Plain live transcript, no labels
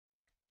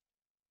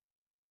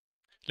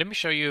Let me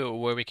show you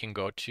where we can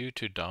go to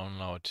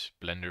download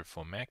Blender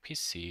for Mac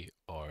PC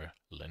or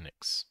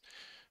Linux.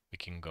 We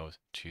can go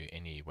to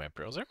any web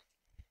browser,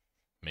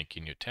 make a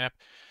new tab,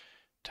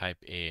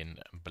 type in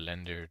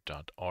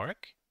blender.org.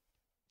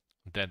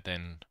 That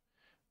then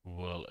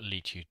will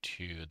lead you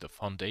to the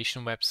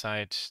Foundation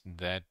website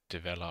that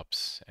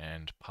develops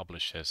and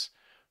publishes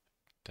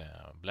the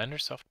Blender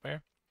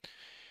software.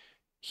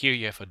 Here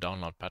you have a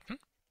download button.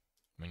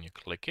 When you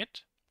click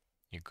it,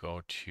 you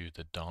go to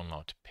the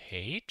download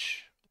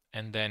page,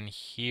 and then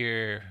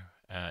here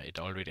it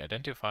already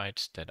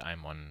identified that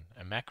I'm on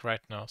a Mac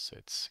right now, so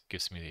it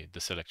gives me the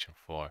selection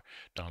for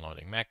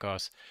downloading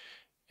macOS,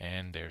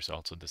 and there's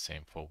also the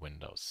same for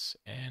Windows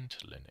and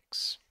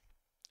Linux,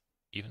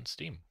 even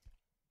Steam.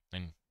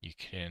 And you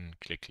can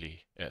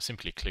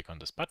simply click on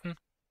this button,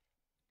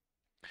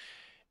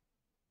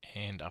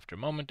 and after a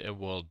moment it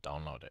will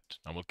download it.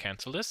 I will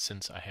cancel this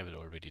since I have it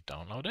already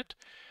downloaded.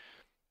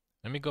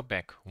 Let me go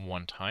back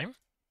one time.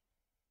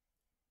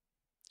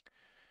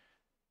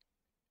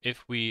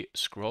 If we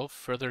scroll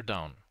further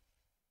down,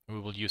 we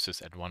will use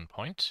this at one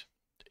point.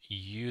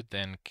 You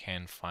then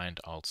can find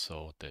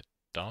also the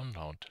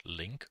download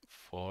link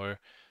for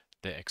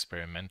the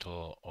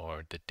experimental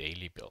or the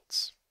daily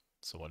builds.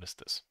 So what is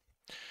this?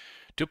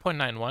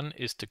 2.91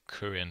 is the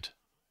current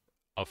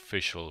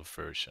official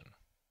version.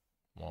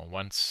 Well,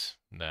 once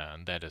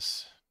that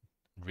is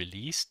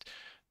released,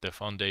 the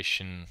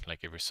Foundation, like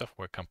every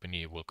software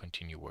company, will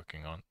continue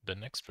working on the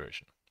next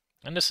version.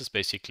 And this is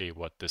basically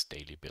what this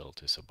daily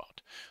build is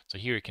about. So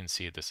here you can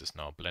see this is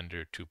now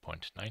Blender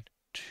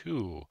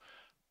 2.92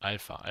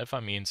 Alpha.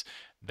 Alpha means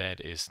that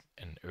is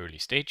an early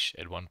stage.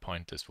 At one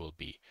point this will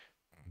be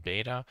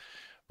beta,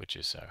 which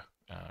is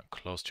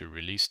close to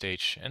release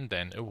stage, and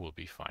then it will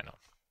be final.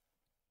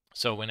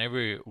 So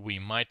whenever we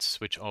might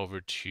switch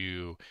over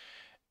to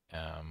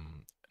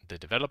the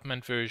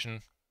development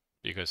version,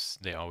 because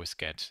they always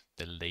get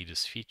the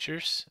latest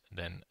features,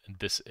 then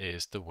this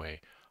is the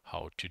way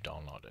how to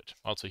download it.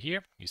 Also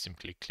here, you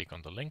simply click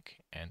on the link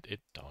and it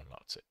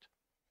downloads it.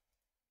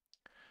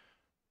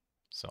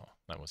 So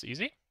that was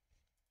easy.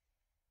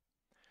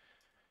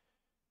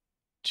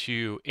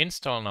 To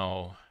install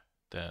now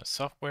the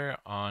software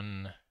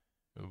on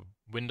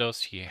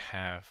Windows, you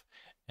have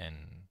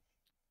an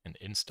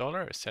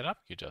installer, a setup.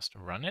 You just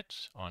run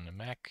it. On a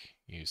Mac,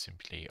 you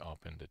simply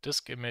open the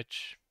disk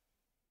image.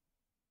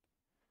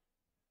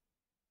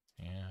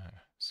 Yeah,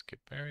 skip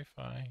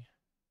verify.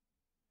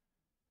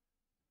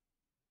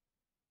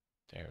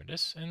 There it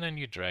is, and then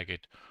you drag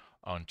it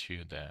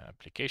onto the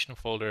application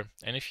folder,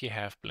 and if you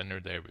have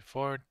Blender there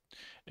before,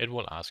 it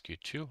will ask you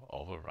to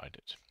override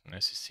it. And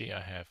as you see, I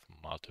have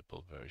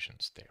multiple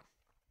versions there.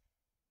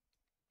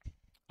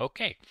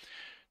 Okay,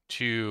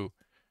 to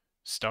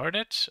start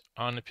it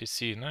on a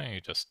PC, now you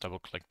just double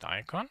click the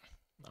icon.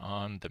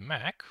 On the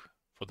Mac,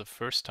 for the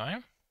first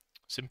time,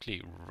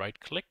 simply right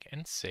click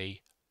and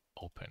say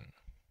open.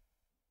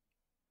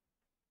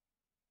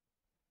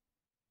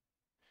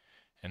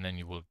 And then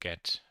you will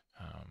get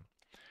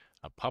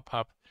a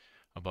pop-up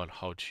about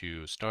how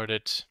to start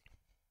it.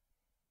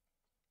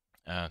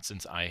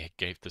 Since I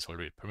gave this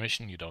already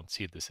permission, you don't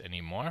see this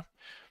anymore.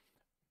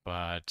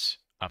 But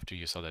after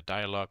you saw the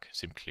dialog,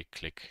 simply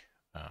click,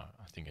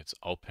 I think it's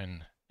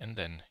open, and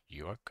then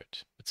you are good.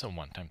 It's a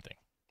one-time thing.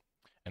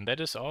 And that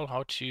is all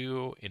how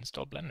to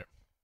install Blender.